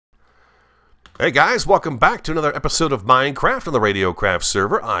Hey guys, welcome back to another episode of Minecraft on the RadioCraft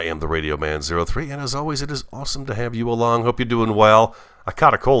server. I am the RadioMan03, and as always, it is awesome to have you along. Hope you're doing well. I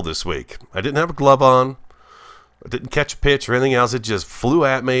caught a cold this week. I didn't have a glove on. I didn't catch a pitch or anything else. It just flew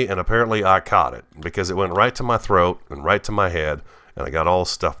at me, and apparently I caught it because it went right to my throat and right to my head, and I got all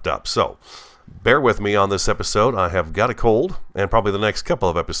stuffed up. So, bear with me on this episode. I have got a cold, and probably the next couple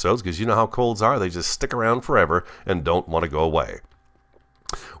of episodes, because you know how colds are. They just stick around forever and don't want to go away.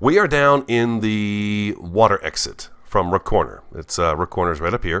 We are down in the water exit from Rook Corner. It's Rook Corner's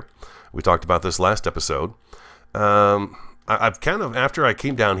right up here. We talked about this last episode. I've kind of, after I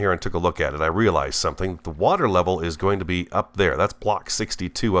came down here and took a look at it, I realized something. The water level is going to be up there. That's block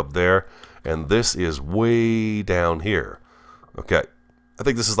 62 up there, and this is way down here. Okay, I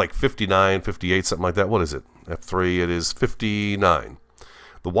think this is like 59, 58, something like that. What is it? F3, it is 59.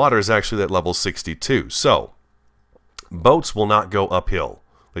 The water is actually at level 62. So, boats will not go uphill.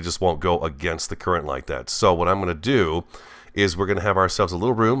 They just won't go against the current like that. So what I'm going to do is we're going to have ourselves a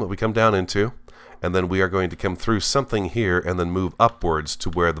little room that we come down into, and then we are going to come through something here and then move upwards to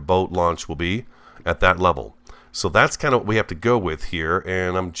where the boat launch will be at that level. So that's kind of what we have to go with here,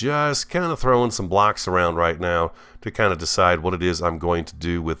 and I'm just kind of throwing some blocks around right now to kind of decide what it is I'm going to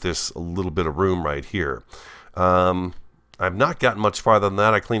do with this little bit of room right here. I've not gotten much farther than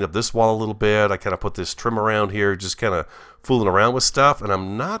that. I cleaned up this wall a little bit. I kind of put this trim around here, just kind of fooling around with stuff, and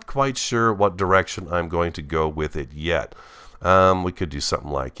I'm not quite sure what direction I'm going to go with it yet. We could do something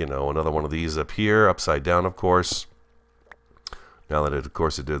like, you know, another one of these up here, upside down, of course. Now that of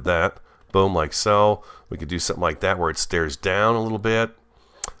course, it did that. Boom, like so. We could do something like that where it stares down a little bit.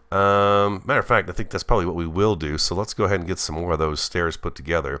 Matter of fact, I think that's probably what we will do. So let's go ahead and get some more of those stairs put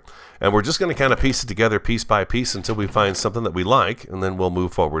together. And we're just going to kind of piece it together piece by piece until we find something that we like, and then we'll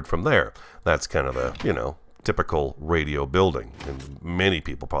move forward from there. That's kind of the, you know, typical radio building. And many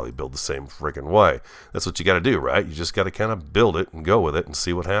people probably build the same friggin' way. That's what you got to do, right? You just got to kind of build it and go with it and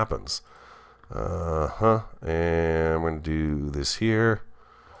see what happens. And we're going to do this here.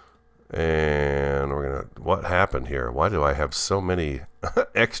 And we're going to... What happened here? Why do I have so many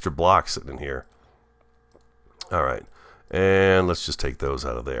extra blocks sitting in here? Alright. And let's just take those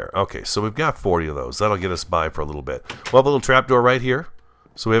out of there. Okay, so we've got 40 of those. That'll get us by for a little bit. We'll have a little trapdoor right here.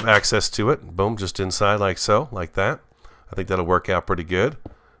 So we have access to it. Boom, just inside like so, like that. I think that'll work out pretty good.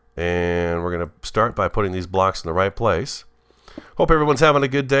 And we're going to start by putting these blocks in the right place. Hope everyone's having a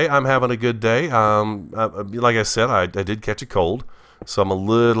good day. I'm having a good day. Like I said, I did catch a cold. So I'm a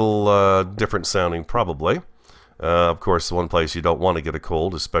little different sounding probably. Of course, the one place you don't want to get a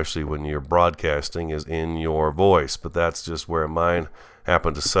cold, especially when you're broadcasting, is in your voice. But that's just where mine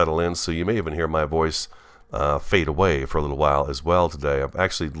happened to settle in. So you may even hear my voice fade away for a little while as well today. I've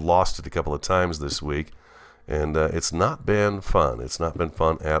actually lost it a couple of times this week. And it's not been fun. It's not been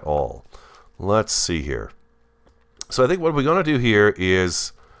fun at all. Let's see here. So I think what we're going to do here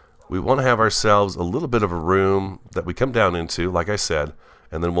is... we want to have ourselves a little bit of a room that we come down into, like I said,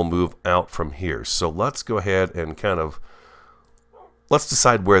 and then we'll move out from here. So let's go ahead and kind of, let's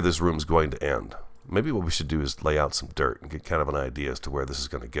decide where this room's going to end. Maybe what we should do is lay out some dirt and get kind of an idea as to where this is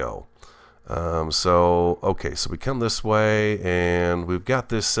going to go. Okay, so we come this way, and we've got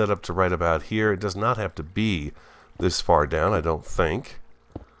this set up to right about here. It does not have to be this far down, I don't think.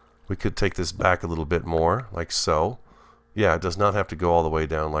 We could take this back a little bit more, like so. Yeah, it does not have to go all the way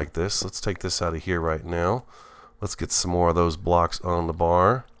down like this. Let's take this out of here right now. Let's get some more of those blocks on the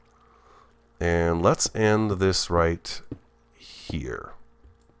bar. And let's end this right here.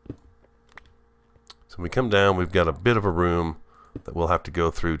 So when we come down, we've got a bit of a room that we'll have to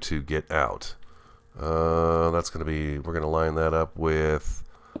go through to get out. That's going to be, we're going to line that up with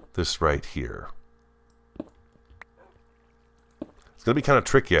this right here. It's going to be kind of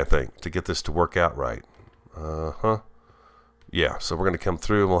tricky, I think, to get this to work out right. Yeah, so we're going to come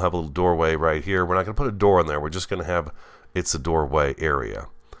through and we'll have a little doorway right here. We're not going to put a door in there. We're just going to have it's a doorway area.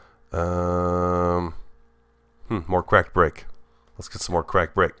 More cracked brick. Let's get some more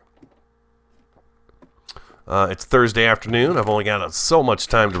cracked brick. It's Thursday afternoon. I've only got so much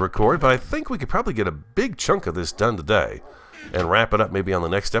time to record, but I think we could probably get a big chunk of this done today and wrap it up maybe on the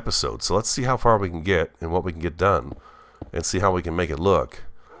next episode. So let's see how far we can get and what we can get done and see how we can make it look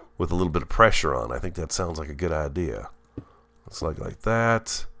with a little bit of pressure on. I think that sounds like a good idea. It's like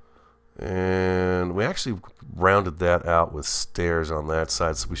that, and we actually rounded that out with stairs on that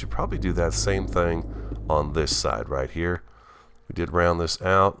side, so we should probably do that same thing on this side right here. We did round this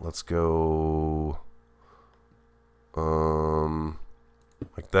out. Let's go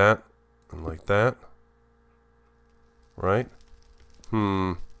like that and like that, right?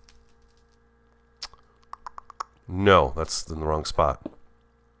 No, that's in the wrong spot.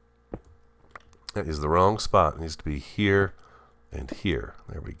 That is the wrong spot. It needs to be here and here.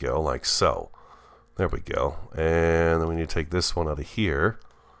 There we go, like so. There we go. And then we need to take this one out of here.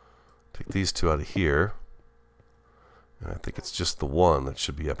 Take these two out of here. And I think it's just the one that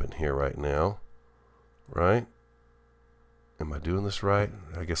should be up in here right now. Right? Am I doing this right?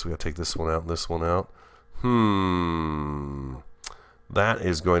 I guess we gotta take this one out and this one out. That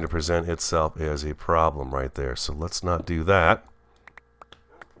is going to present itself as a problem right there. So let's not do that.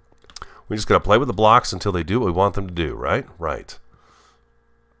 We just gotta play with the blocks until they do what we want them to do, right? Right.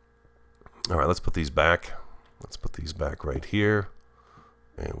 Alright, let's put these back. Let's put these back right here.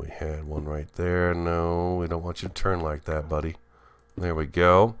 And we had one right there. No, we don't want you to turn like that, buddy. There we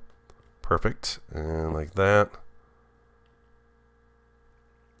go. Perfect. And like that.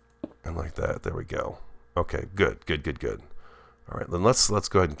 And like that. There we go. Okay, good, good, good, good. Alright, then let's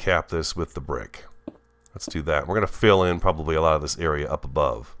go ahead and cap this with the brick. Let's do that. We're going to fill in probably a lot of this area up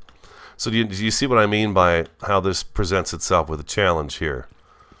above. So do you see what I mean by how this presents itself with a challenge here?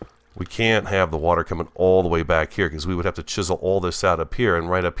 We can't have the water coming all the way back here because we would have to chisel all this out up here, and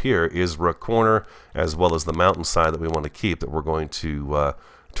right up here is Rook Corner as well as the mountainside that we want to keep that we're going to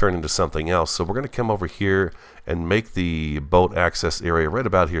turn into something else. So we're going to come over here and make the boat access area right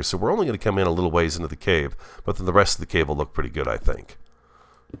about here. So we're only going to come in a little ways into the cave, but then the rest of the cave will look pretty good, I think.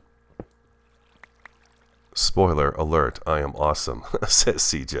 Spoiler alert, I am awesome, says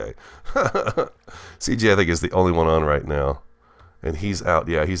CJ. CJ, I think, is the only one on right now. And he's out,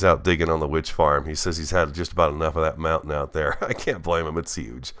 yeah, he's out digging on the witch farm. He says he's had just about enough of that mountain out there. I can't blame him, it's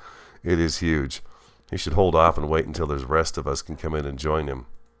huge. It is huge. He should hold off and wait until the rest of us can come in and join him.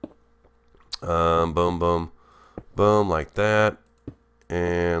 Boom, boom, boom, like that.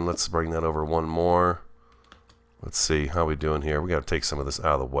 And let's bring that over one more. Let's see, how we doing here? We got to take some of this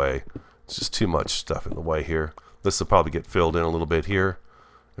out of the way. It's just too much stuff in the way here. This will probably get filled in a little bit here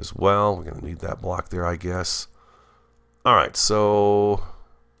as well. We're going to need that block there, I guess. Alright, so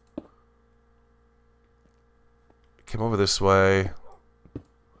come over this way.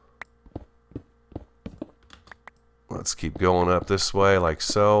 Let's keep going up this way like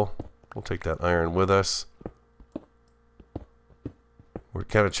so. We'll take that iron with us. We're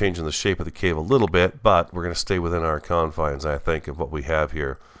kind of changing the shape of the cave a little bit, but we're going to stay within our confines, I think, of what we have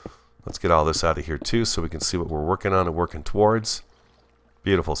here. Let's get all this out of here too so we can see what we're working on and working towards.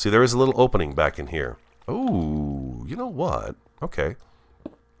 Beautiful. See, there is a little opening back in here. Ooh, you know what? Okay.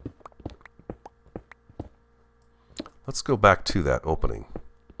 Let's go back to that opening.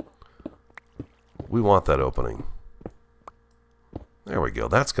 We want that opening. There we go.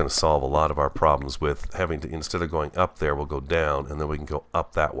 That's going to solve a lot of our problems with having to, instead of going up there, we'll go down, and then we can go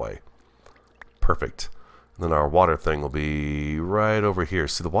up that way. Perfect. And then our water thing will be right over here.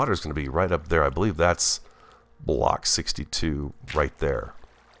 See, the water is going to be right up there. I believe that's block 62 right there.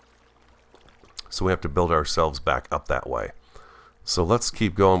 So we have to build ourselves back up that way. So let's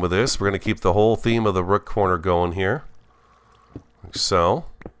keep going with this. We're going to keep the whole theme of the Rook Corner going here. Like so.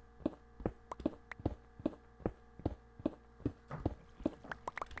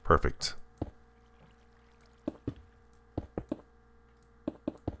 Perfect.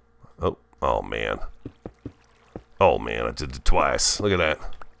 Oh man. Oh man, I did it twice. Look at that.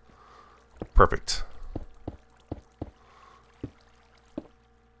 Perfect.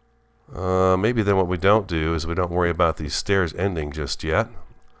 Maybe then what we don't do is we don't worry about these stairs ending just yet.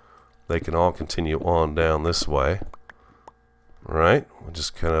 They can all continue on down this way. Alright, we're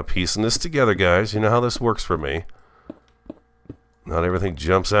just kind of piecing this together, guys. You know how this works for me. Not everything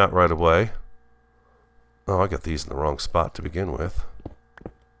jumps out right away. Oh, I got these in the wrong spot to begin with.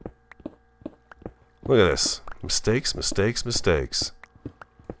 Look at this. Mistakes, mistakes, mistakes.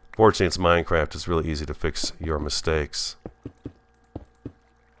 Fortunately, it's Minecraft. It's really easy to fix your mistakes.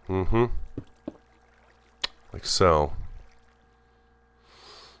 Like so.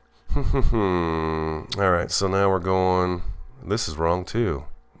 Alright, so now we're going... This is wrong too.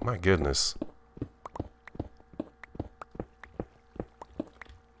 My goodness.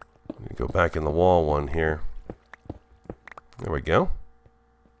 Go back in the wall one here. There we go.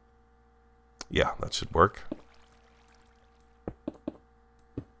 Yeah, that should work.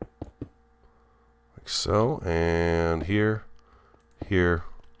 Like so. And here, here,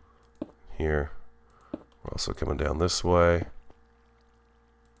 here. We're also coming down this way.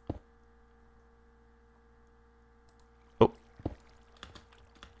 Oh.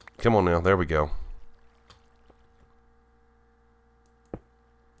 Come on now. There we go.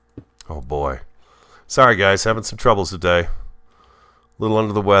 Oh boy. Sorry guys, having some troubles today. A little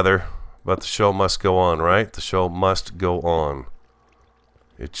under the weather, but the show must go on, right? The show must go on.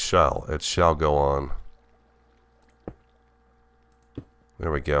 It shall go on.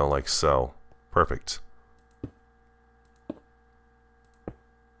 There we go, like so. Perfect.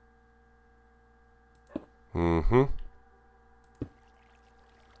 Mm-hmm.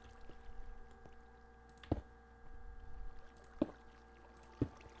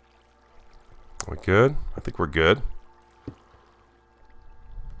 We're good? I think we're good.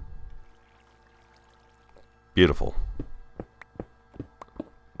 Beautiful.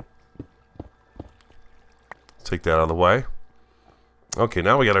 Take that out of the way. Okay,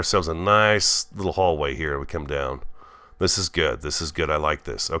 now we got ourselves a nice little hallway here. We come down. This is good. This is good. I like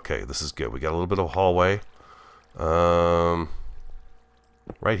this. Okay, this is good. We got a little bit of a hallway.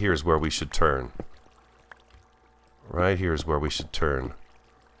 Right here is where we should turn. Right here is where we should turn.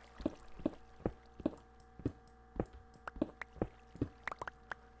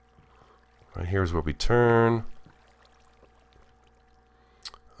 Right here is where we turn.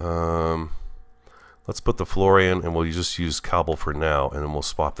 Let's put the floor in, and we'll just use cobble for now, and then we'll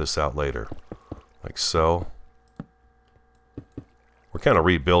swap this out later. Like so. We're kind of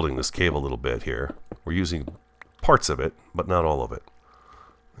rebuilding this cave a little bit here. We're using parts of it, but not all of it.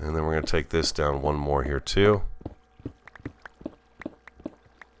 And then we're going to take this down one more here too.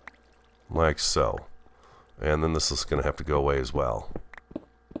 Like so. And then this is going to have to go away as well.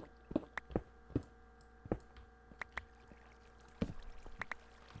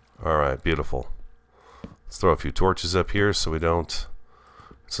 Alright, beautiful. Let's throw a few torches up here so we don't...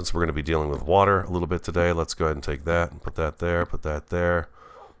 Since we're going to be dealing with water a little bit today, let's go ahead and take that and put that there, put that there.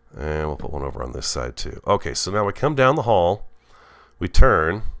 And we'll put one over on this side too. Okay, so now we come down the hall, we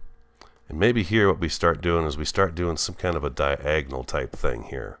turn, and maybe here what we start doing is we start doing some kind of a diagonal type thing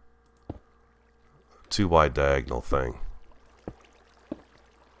here. Two wide diagonal thing.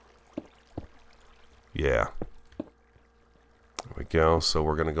 Yeah. There we go. So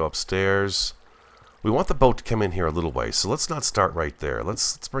we're going to go upstairs. We want the boat to come in here a little way, so let's not start right there.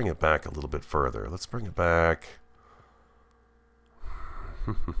 Let's bring it back a little bit further. Let's bring it back.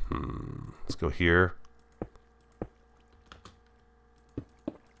 Let's go here.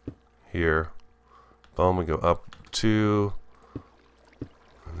 Here. Boom, we go up 2.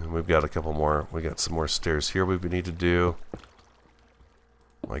 And then we've got a couple more. We got some more stairs here we need to do.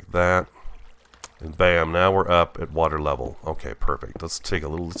 Like that. And bam, now we're up at water level. Okay, perfect. Let's chip a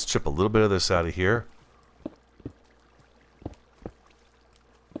little bit of this out of here.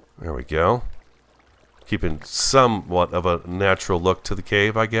 There we go. Keeping somewhat of a natural look to the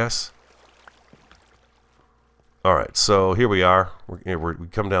cave, I guess. Alright, so here we are. We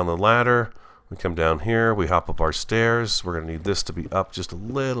come down the ladder. We come down here. We hop up our stairs. We're going to need this to be up just a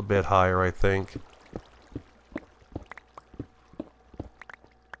little bit higher, I think.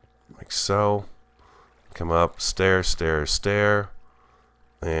 Like so. Come up, stair, stair, stair.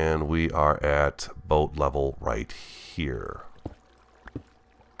 And we are at boat level right here.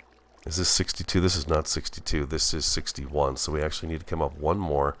 Is this 62? This is not 62. This is 61. So we actually need to come up one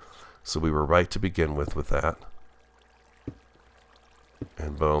more. So we were right to begin with that.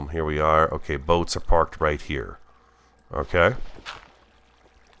 And boom, here we are. Okay, boats are parked right here. Okay.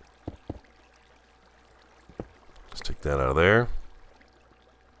 Let's take that out of there.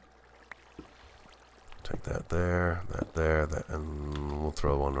 Take that there, that, and we'll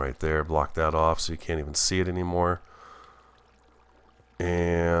throw one right there. Block that off so you can't even see it anymore.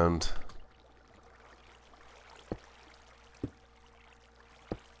 And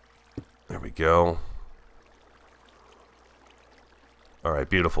there we go. Alright,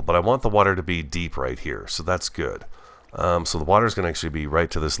 beautiful. But I want the water to be deep right here, so that's good. So the water is going to actually be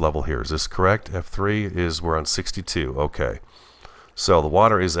right to this level here. Is this correct? F3 is, we're on 62. Okay. So the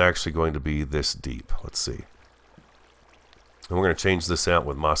water is actually going to be this deep. Let's see. And we're going to change this out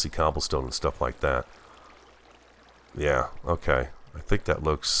with mossy cobblestone and stuff like that. Yeah, okay. I think that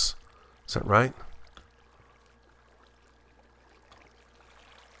looks... Is that right?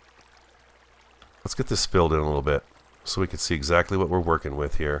 Let's get this filled in a little bit so we can see exactly what we're working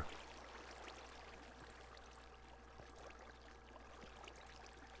with here.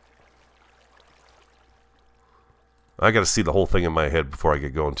 I got to see the whole thing in my head before I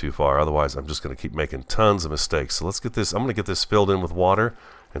get going too far. Otherwise, I'm just going to keep making tons of mistakes. So let's get this. I'm going to get this filled in with water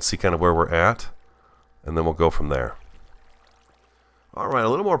and see kind of where we're at. And then we'll go from there. Alright, a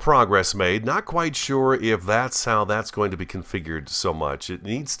little more progress made. Not quite sure if that's how that's going to be configured so much. It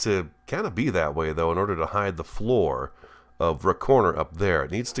needs to kind of be that way, though, in order to hide the floor of Rook Corner up there.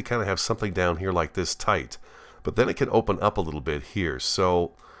 It needs to kind of have something down here like this tight. But then it can open up a little bit here.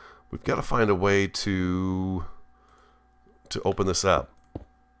 So we've got to find a way to open this up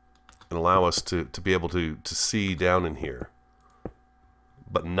and allow us to be able to see down in here.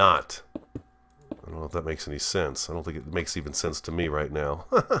 But not... I don't know if that makes any sense. I don't think it makes even sense to me right now.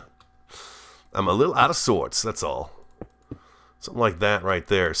 I'm a little out of sorts, that's all. Something like that right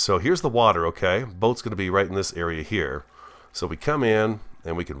there. So here's the water, okay? Boat's going to be right in this area here. So we come in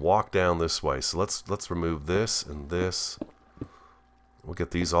and we can walk down this way. So let's remove this and this. We'll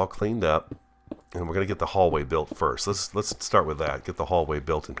get these all cleaned up. And we're going to get the hallway built first. Let's start with that. Get the hallway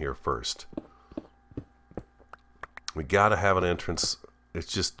built in here first. We got to have an entrance.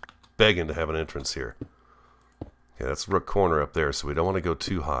 It's just begging to have an entrance here. Okay, that's Rook Corner up there, so we don't want to go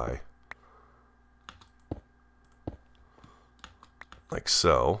too high. Like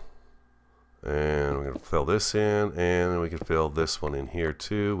so. And we're going to fill this in, and we can fill this one in here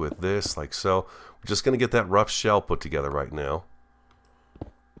too with this, like so. We're just going to get that rough shell put together right now.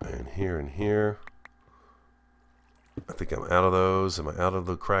 And here and here. I think I'm out of those. Am I out of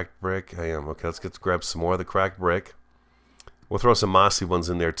the cracked brick? I am. Okay, let's grab some more of the cracked brick. We'll throw some mossy ones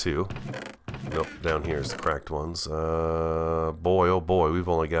in there too. Nope, down here is the cracked ones. Boy, oh boy, we've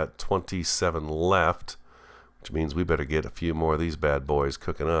only got 27 left, which means we better get a few more of these bad boys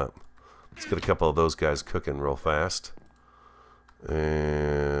cooking up. Let's get a couple of those guys cooking real fast.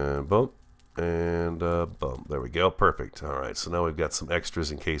 And boom. And boom. There we go. Perfect. Alright, so now we've got some extras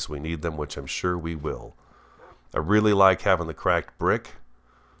in case we need them, which I'm sure we will. I really like having the cracked brick.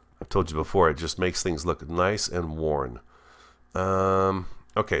 I've told you before, it just makes things look nice and worn.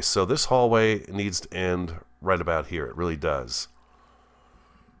 Okay, so this hallway needs to end right about here. It really does.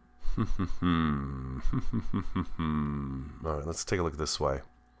 Alright, let's take a look this way.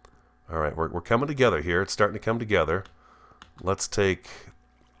 Alright, we're coming together here. It's starting to come together. Let's take...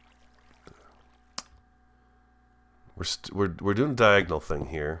 We're doing a diagonal thing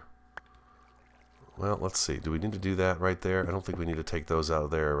here. Well, let's see. Do we need to do that right there? I don't think we need to take those out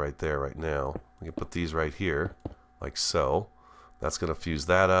of there right now. We can put these right here, like so. That's going to fuse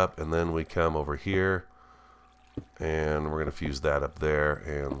that up, and then we come over here, and we're going to fuse that up there,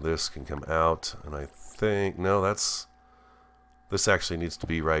 and this can come out, and I think, no, this actually needs to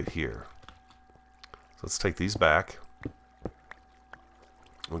be right here. So let's take these back.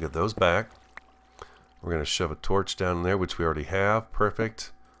 We'll get those back. We're going to shove a torch down in there, which we already have.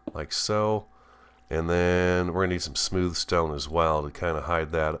 Perfect. Like so. And then we're going to need some smooth stone as well to kind of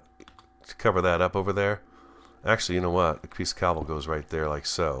hide that, to cover that up over there. Actually, you know what? A piece of cobble goes right there like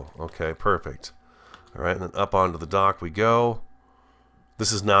so. Okay, perfect. Alright, and then up onto the dock we go.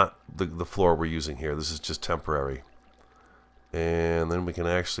 This is not the floor we're using here. This is just temporary. And then we can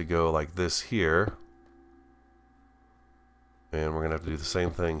actually go like this here. And we're going to have to do the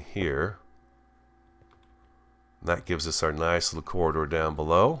same thing here. That gives us our nice little corridor down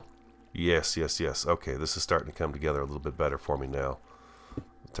below. Yes, yes, yes. Okay, this is starting to come together a little bit better for me now.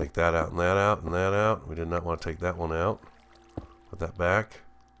 Take that out and that out and that out. We did not want to take that one out. Put that back.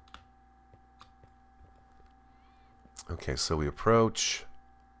 Okay, so we approach.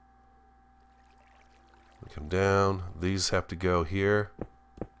 We come down. These have to go here.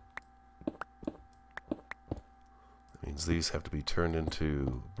 That means these have to be turned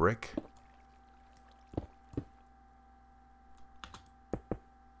into brick.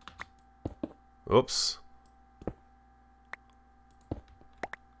 Oops.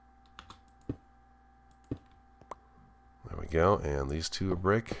 There we go, and these two are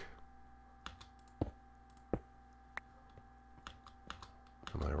brick.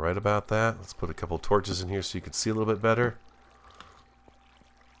 Am I right about that? Let's put a couple torches in here so you can see a little bit better.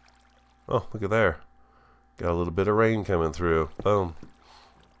 Oh, look at there. Got a little bit of rain coming through. Boom.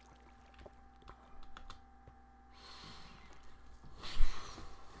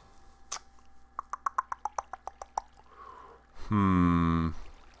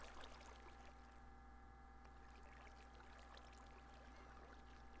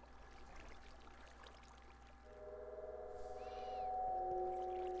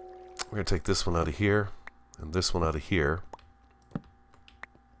 We're going to take this one out of here and this one out of here.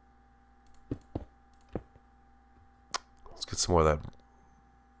 Let's get some more of that.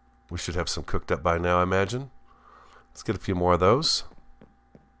 We should have some cooked up by now, I imagine. Let's get a few more of those.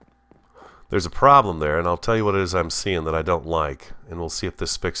 There's a problem there, and I'll tell you what it is I'm seeing that I don't like, and we'll see if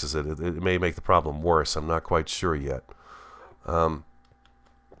this fixes it. It may make the problem worse. I'm not quite sure yet.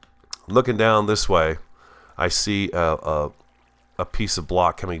 Looking down this way, I see a piece of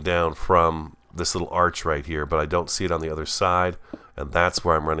block coming down from this little arch right here, but I don't see it on the other side, and that's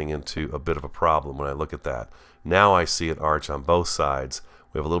where I'm running into a bit of a problem when I look at that. Now I see an arch on both sides.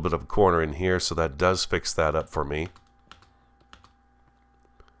 We have a little bit of a corner in here, so that does fix that up for me.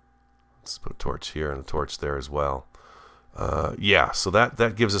 Let's put a torch here and a torch there as well. Yeah, so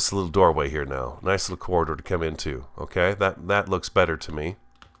that gives us a little doorway here now. Nice little corridor to come into. Okay, that looks better to me.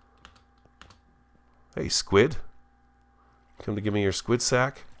 Hey, squid. Come to give me your squid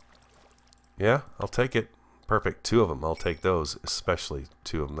sack? Yeah, I'll take it. Perfect. 2 of them. I'll take those, especially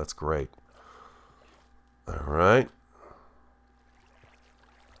 2 of them. That's great. All right.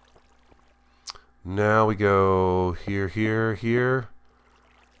 Now we go here, here, here,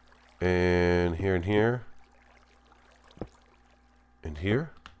 and here, and here, and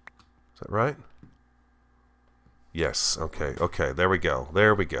here. Is that right? Yes. Okay. Okay. There we go.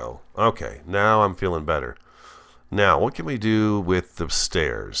 There we go. Okay. Now I'm feeling better. Now, what can we do with the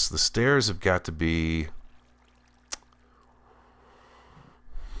stairs? The stairs have got to be...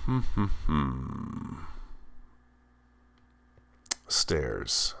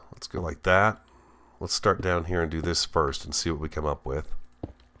 Stairs. Let's go like that. Let's start down here and do this first and see what we come up with.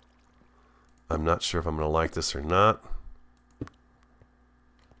 I'm not sure if I'm going to like this or not.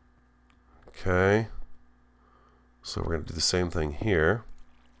 Okay. So we're going to do the same thing here.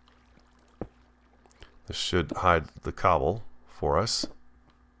 This should hide the cobble for us.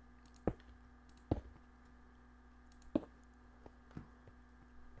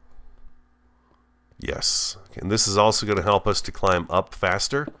 Yes. Okay. And this is also going to help us to climb up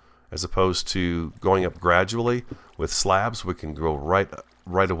faster as opposed to going up gradually. With slabs, we can go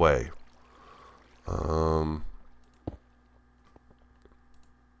right away.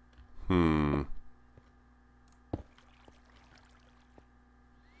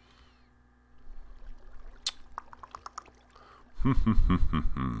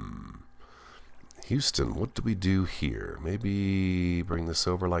 Houston, what do we do here? Maybe bring this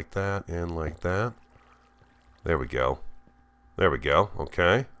over like that and like that. There we go. There we go.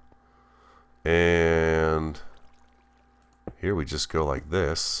 Okay. And here we just go like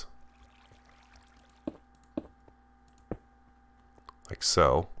this. Like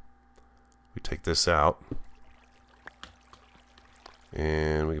so. We take this out.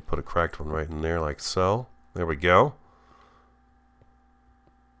 And we can put a cracked one right in there like so. There we go.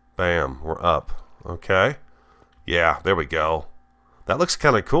 Bam. We're up. Okay. Yeah, there we go. That looks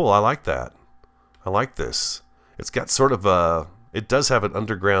kind of cool. I like that. I like this. It's got sort of a... It does have an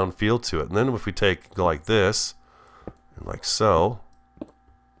underground feel to it. And then if we go like this, and like so,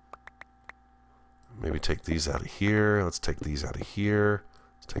 maybe take these out of here. Let's take these out of here.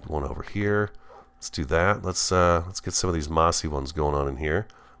 Let's take one over here. Let's do that. Let's get some of these mossy ones going on in here,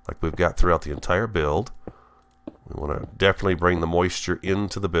 like we've got throughout the entire build. We want to definitely bring the moisture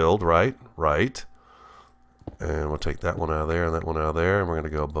into the build, right? Right. And we'll take that one out of there and that one out of there, and we're going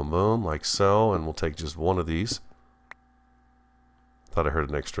to go boom boom like so, and we'll take just one of these. Thought I heard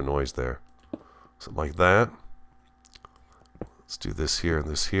an extra noise there. Something like that. Let's do this here and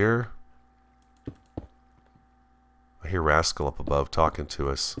this here. I hear Rascal up above talking to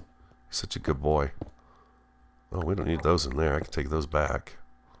us. He's such a good boy. Oh, we don't need those in there. I can take those back.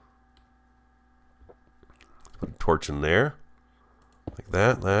 Put a torch in there. Like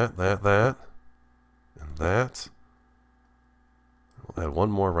that, that. And that. We'll add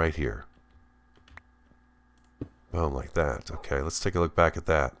one more right here. Boom, like that. Okay, let's take a look back at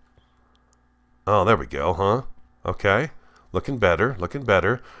that. Oh, there we go, huh? Okay. Looking better, looking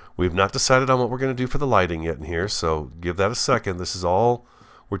better. We've not decided on what we're going to do for the lighting yet in here, so give that a second. This is all,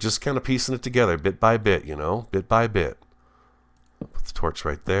 we're just kind of piecing it together bit by bit, you know, bit by bit. Put the torch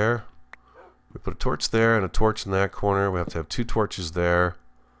right there. We put a torch there and a torch in that corner. We have to have 2 torches there.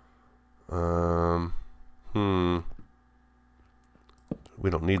 We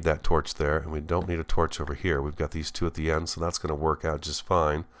don't need that torch there, and we don't need a torch over here. We've got these 2 at the end, so that's going to work out just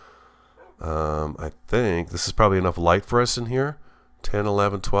fine. I think this is probably enough light for us in here. 10,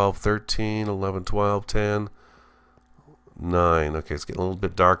 11, 12, 13, 11, 12, 10, 9. Okay, it's getting a little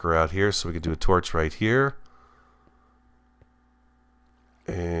bit darker out here, so we could do a torch right here.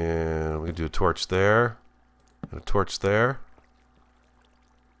 And we can do a torch there, and a torch there.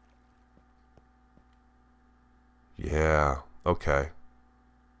 Yeah, okay.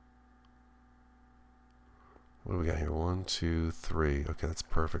 What do we got here? 1, 2, 3. Okay, that's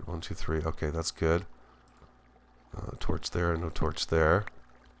perfect. 1, 2, 3. Okay, that's good. Torch there, no torch there.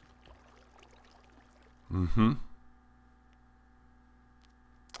 You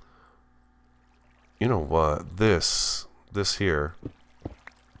know what? This here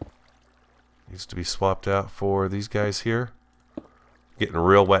needs to be swapped out for these guys here. Getting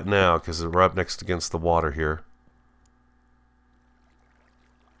real wet now because we're up next against the water here.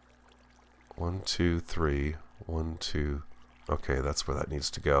 1, 2, 3. 1, 2. Okay, that's where that needs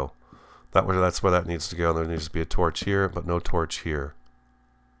to go. That's where that needs to go. There needs to be a torch here, but no torch here.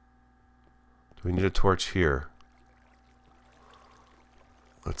 Do we need a torch here?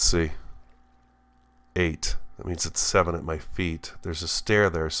 Let's see. 8. That means it's 7 at my feet. There's a stair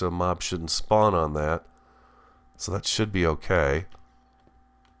there, so a mob shouldn't spawn on that. So that should be okay.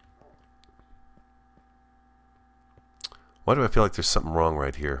 Why do I feel like there's something wrong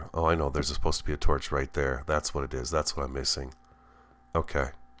right here? Oh, I know. There's supposed to be a torch right there. That's what it is. That's what I'm missing.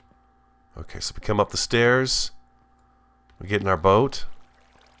 Okay. Okay, so we come up the stairs. We get in our boat.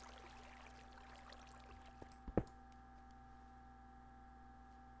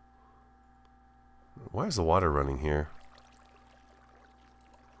 Why is the water running here?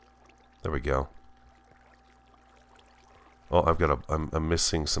 There we go. Oh, I've got a... I'm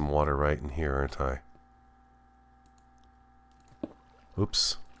missing some water right in here, aren't I?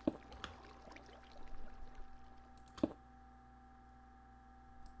 Oops.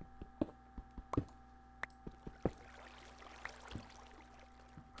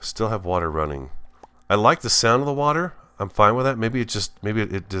 Still have water running. I like the sound of the water. I'm fine with that. Maybe it just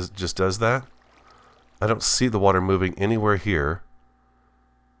just does that. I don't see the water moving anywhere here.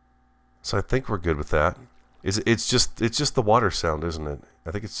 So I think we're good with that. It's just the water sound, isn't it?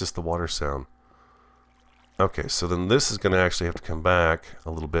 I think it's just the water sound. Okay, so then this is going to actually have to come back a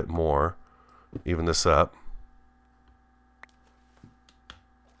little bit more. Even this up.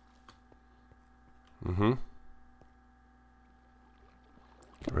 Mm-hmm.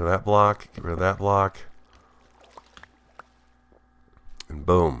 Get rid of that block. Get rid of that block. And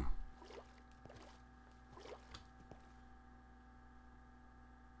boom.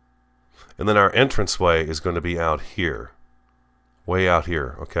 And then our entranceway is going to be out here. Way out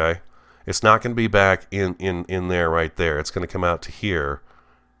here, okay? It's not going to be back in there right there. It's going to come out to here.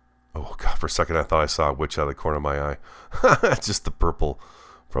 Oh, God, for a second I thought I saw a witch out of the corner of my eye. It's just the purple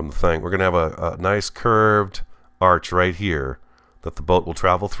from the thing. We're going to have a nice curved arch right here that the boat will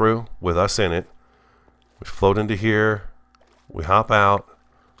travel through with us in it. We float into here. We hop out.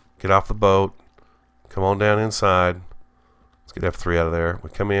 Get off the boat. Come on down inside. Let's get F3 out of there. We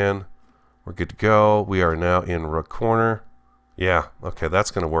come in. We're good to go. We are now in Rook Corner. Yeah, okay, that's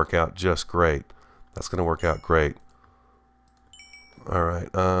going to work out just great. That's going to work out great. All right,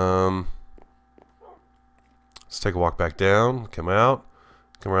 let's take a walk back down, come out,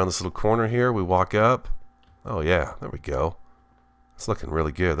 come around this little corner here. We walk up. Oh, yeah, there we go. That's looking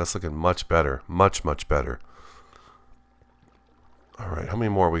really good. That's looking much better. Much, much better. All right, how many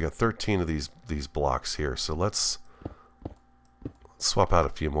more? We got 13 of these blocks here, so let's swap out a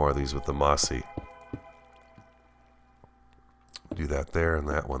few more of these with the mossy. Do that there, and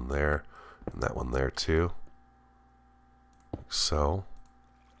that one there, and that one there too. Like so.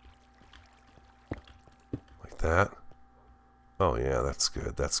 Like that. Oh yeah, that's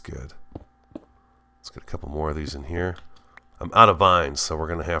good. That's good. Let's get a couple more of these in here. I'm out of vines, so we're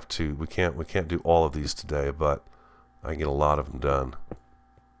gonna have to. We can't do all of these today, but I can get a lot of them done.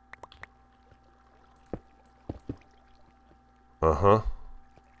 Uh-huh.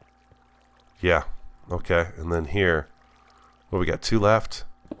 Yeah. Okay. And then here, well, we got 2 left.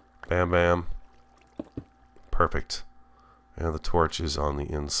 Bam, bam. Perfect. And the torch is on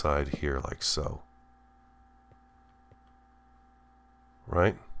the inside here, like so.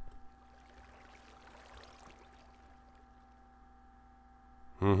 Right?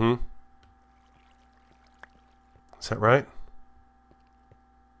 Mm-hmm. Is that right?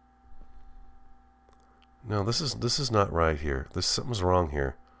 No, this is not right here. Something's wrong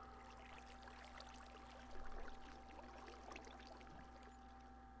here.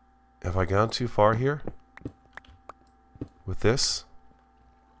 Have I gone too far here? With this?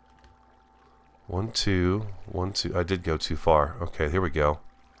 1, 2, 1, 2. I did go too far. Okay, here we go.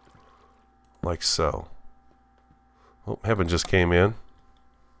 Like so. Oh, heaven just came in.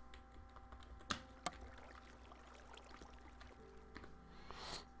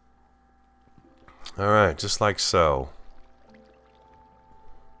 Alright, just like so.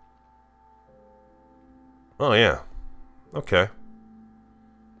 Oh, yeah. Okay.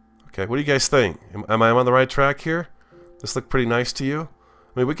 Okay, what do you guys think? Am I on the right track here? This look pretty nice to you?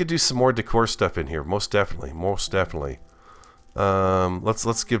 I mean, we could do some more decor stuff in here. Most definitely. Most definitely.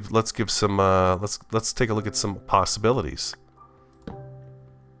 Let's give some let's take a look at some possibilities.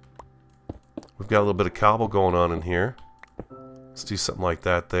 We've got a little bit of cobble going on in here. Let's do something like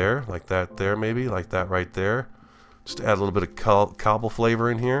that there, maybe, like that right there. Just to add a little bit of cobble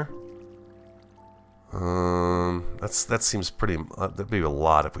flavor in here. That seems pretty. That'd be a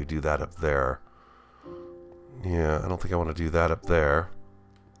lot if we do that up there. Yeah, I don't think I want to do that up there.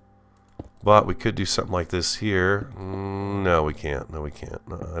 But we could do something like this here. No, we can't. No, we can't.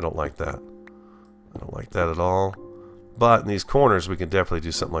 No, I don't like that. I don't like that at all. But in these corners, we can definitely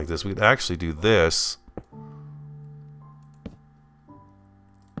do something like this. We could actually do this.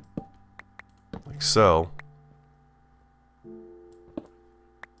 Like so.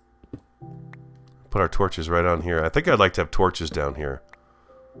 Put our torches right on here. I think I'd like to have torches down here.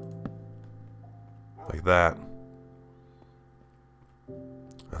 Like that.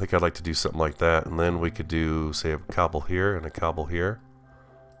 I think I'd like to do something like that, and then we could do, say, a cobble here and a cobble here.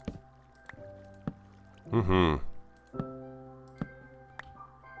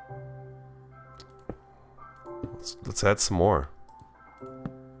 Let's add some more.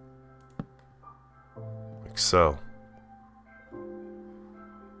 Like so.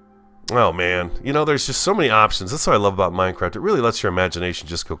 Oh man, you know, there's just so many options. That's what I love about Minecraft. It really lets your imagination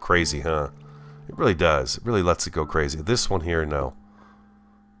just go crazy, huh? It really does. It really lets it go crazy. This one here, no.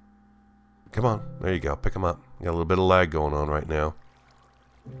 Come on, there you go. Pick them up. Got a little bit of lag going on right now.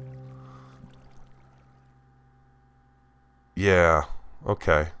 Yeah,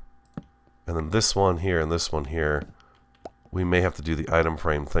 okay. And then this one here and this one here. We may have to do the item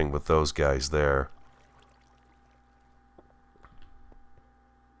frame thing with those guys there.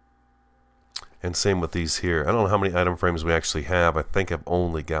 And same with these here. I don't know how many item frames we actually have. I think I've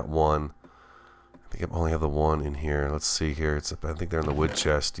only got one. I think I only have the one in here. Let's see here. It's I think they're in the wood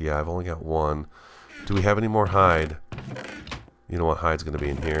chest. Yeah, I've only got one. Do we have any more hide? You know what hide's going to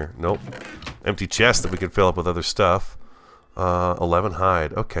be in here? Nope. Empty chest that we can fill up with other stuff. 11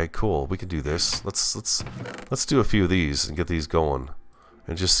 hide. Okay, cool. We can do this. Let's do a few of these and get these going,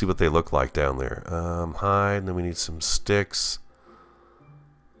 and just see what they look like down there. Hide. And then we need some sticks.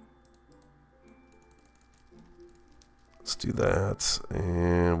 Let's do that,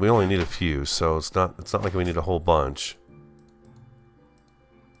 and we only need a few, so it's not like we need a whole bunch.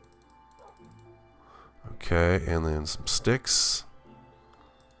 Okay, and then some sticks.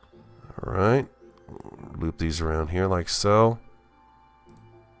 All right, loop these around here like so.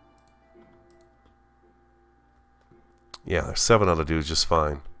 Yeah, 7 ought to do just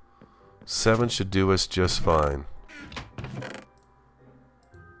fine. 7 should do us just fine.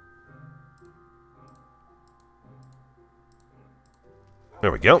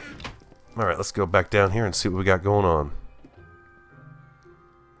 There we go. Alright, let's go back down here and see what we got going on.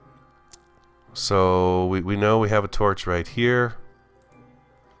 So, we know we have a torch right here.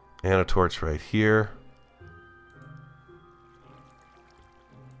 And a torch right here.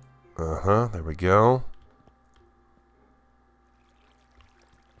 There we go.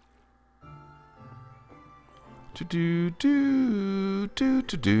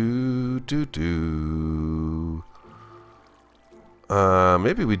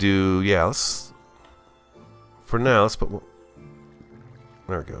 Maybe we do, yeah, let's, for now, let's put,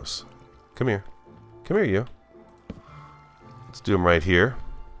 there it goes. Come here. Come here, you. Let's do them right here.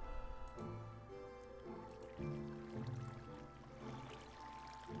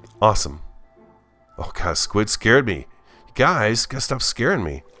 Awesome. Oh, God, squid scared me. You guys, gotta stop scaring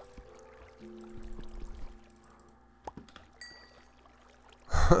me.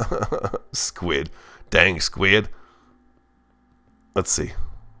 Squid. Dang squid. Let's see.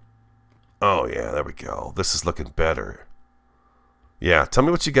 Oh, yeah, there we go. This is looking better. Yeah, tell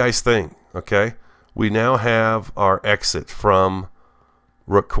me what you guys think, okay? We now have our exit from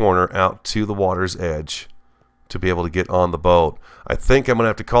Rook Corner out to the water's edge to be able to get on the boat. I think I'm going to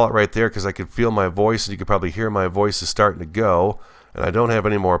have to call it right there because I can feel my voice, and you can probably hear my voice is starting to go, and I don't have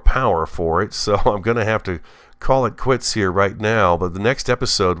any more power for it, so I'm going to have to call it quits here right now. But the next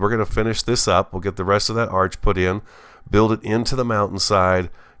episode, we're going to finish this up. We'll get the rest of that arch put in, build it into the mountainside,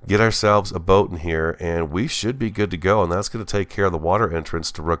 get ourselves a boat in here, and we should be good to go, and that's going to take care of the water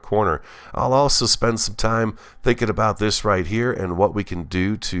entrance to Rook Corner. I'll also spend some time thinking about this right here and what we can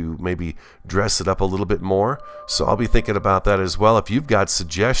do to maybe dress it up a little bit more, so I'll be thinking about that as well. If you've got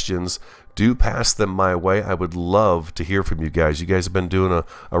suggestions, do pass them my way. I would love to hear from you guys. You guys have been doing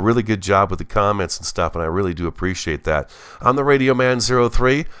a really good job with the comments and stuff, and I really do appreciate that. I'm the Radio Man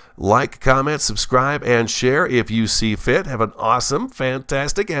 03. Like, comment, subscribe, and share if you see fit. Have an awesome,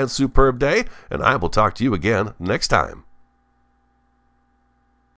 fantastic, and superb day, and I will talk to you again next time.